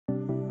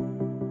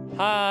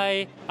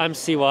Hi, I'm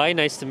CY.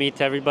 Nice to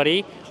meet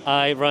everybody.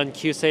 I run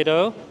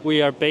Kyuseido.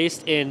 We are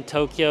based in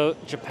Tokyo,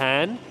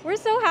 Japan. We're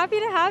so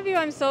happy to have you.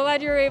 I'm so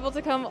glad you were able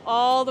to come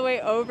all the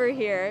way over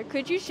here.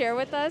 Could you share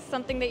with us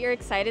something that you're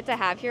excited to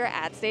have here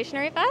at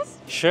Stationery Fest?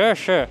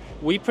 Sure.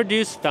 We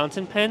produce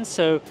fountain pens,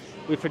 so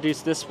we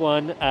produced this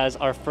one as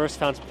our first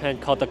fountain pen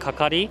called the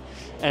Kakari.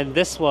 And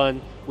this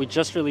one we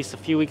just released a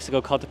few weeks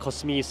ago called the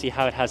Kosumi. You see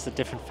how it has the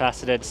different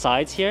faceted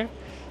sides here.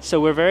 So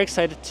we're very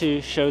excited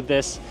to show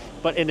this.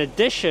 But in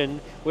addition,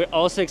 we're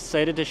also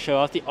excited to show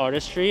off the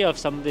artistry of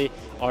some of the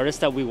artists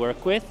that we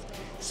work with.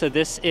 So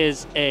this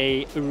is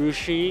a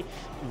urushi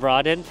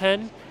Raden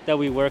pen that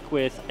we work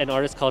with an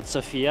artist called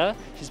Sophia.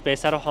 She's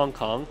based out of Hong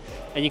Kong.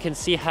 And you can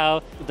see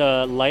how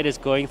the light is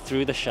going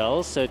through the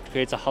shells, so it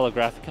creates a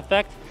holographic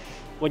effect.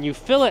 When you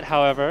fill it,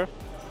 however,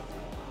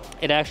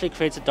 it actually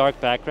creates a dark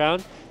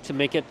background to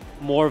make it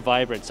more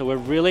vibrant. So we're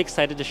really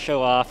excited to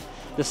show off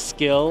the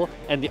skill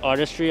and the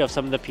artistry of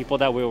some of the people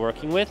that we're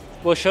working with.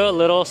 We'll show a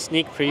little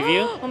sneak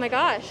preview. Oh my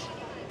gosh.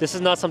 This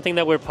is not something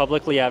that we're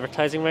publicly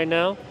advertising right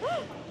now.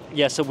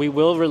 Yeah, so we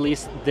will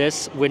release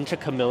this Winter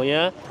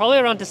Camellia probably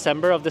around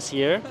December of this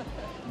year.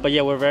 But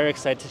yeah, we're very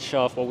excited to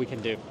show off what we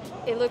can do.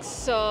 It looks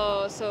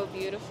so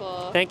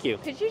beautiful. Thank you.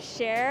 Could you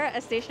share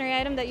a stationery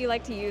item that you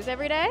like to use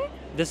every day?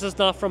 This is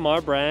not from our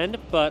brand,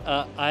 but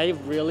I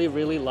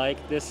really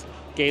like this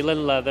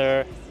Galen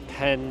leather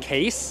pen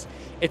case.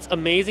 It's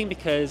amazing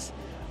because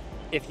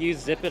if you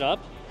zip it up,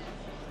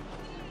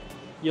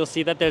 you'll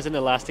see that there's an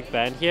elastic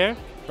band here,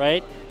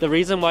 right? The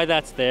reason why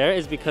that's there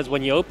is because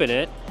when you open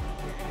it,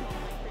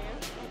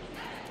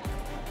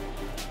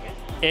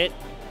 it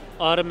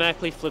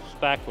automatically flips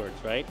backwards,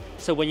 right?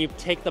 So when you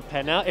take the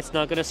pen out, it's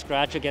not going to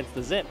scratch against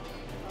the zip.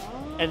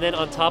 And then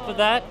on top of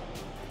that,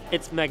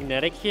 it's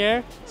magnetic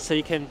here, so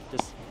you can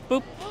just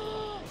boop,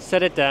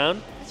 set it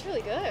down. That's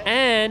really good.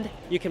 And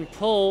you can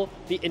pull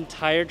the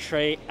entire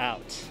tray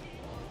out.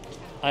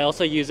 I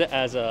also use it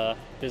as a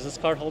business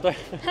card holder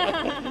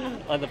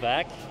on the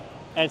back.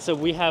 And so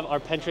we have our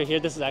pen tray here.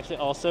 This is actually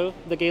also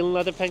the Galen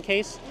leather pen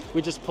case.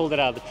 We just pulled it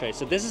out of the tray.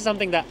 So this is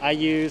something that I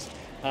use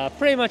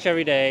pretty much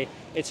every day.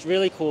 It's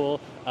really cool.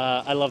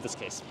 I love this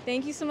case.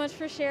 Thank you so much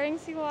for sharing,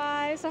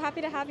 CY. So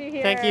happy to have you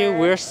here. Thank you.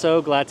 We're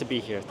so glad to be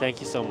here. Thank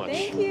you so much.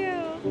 Thank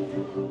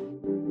you.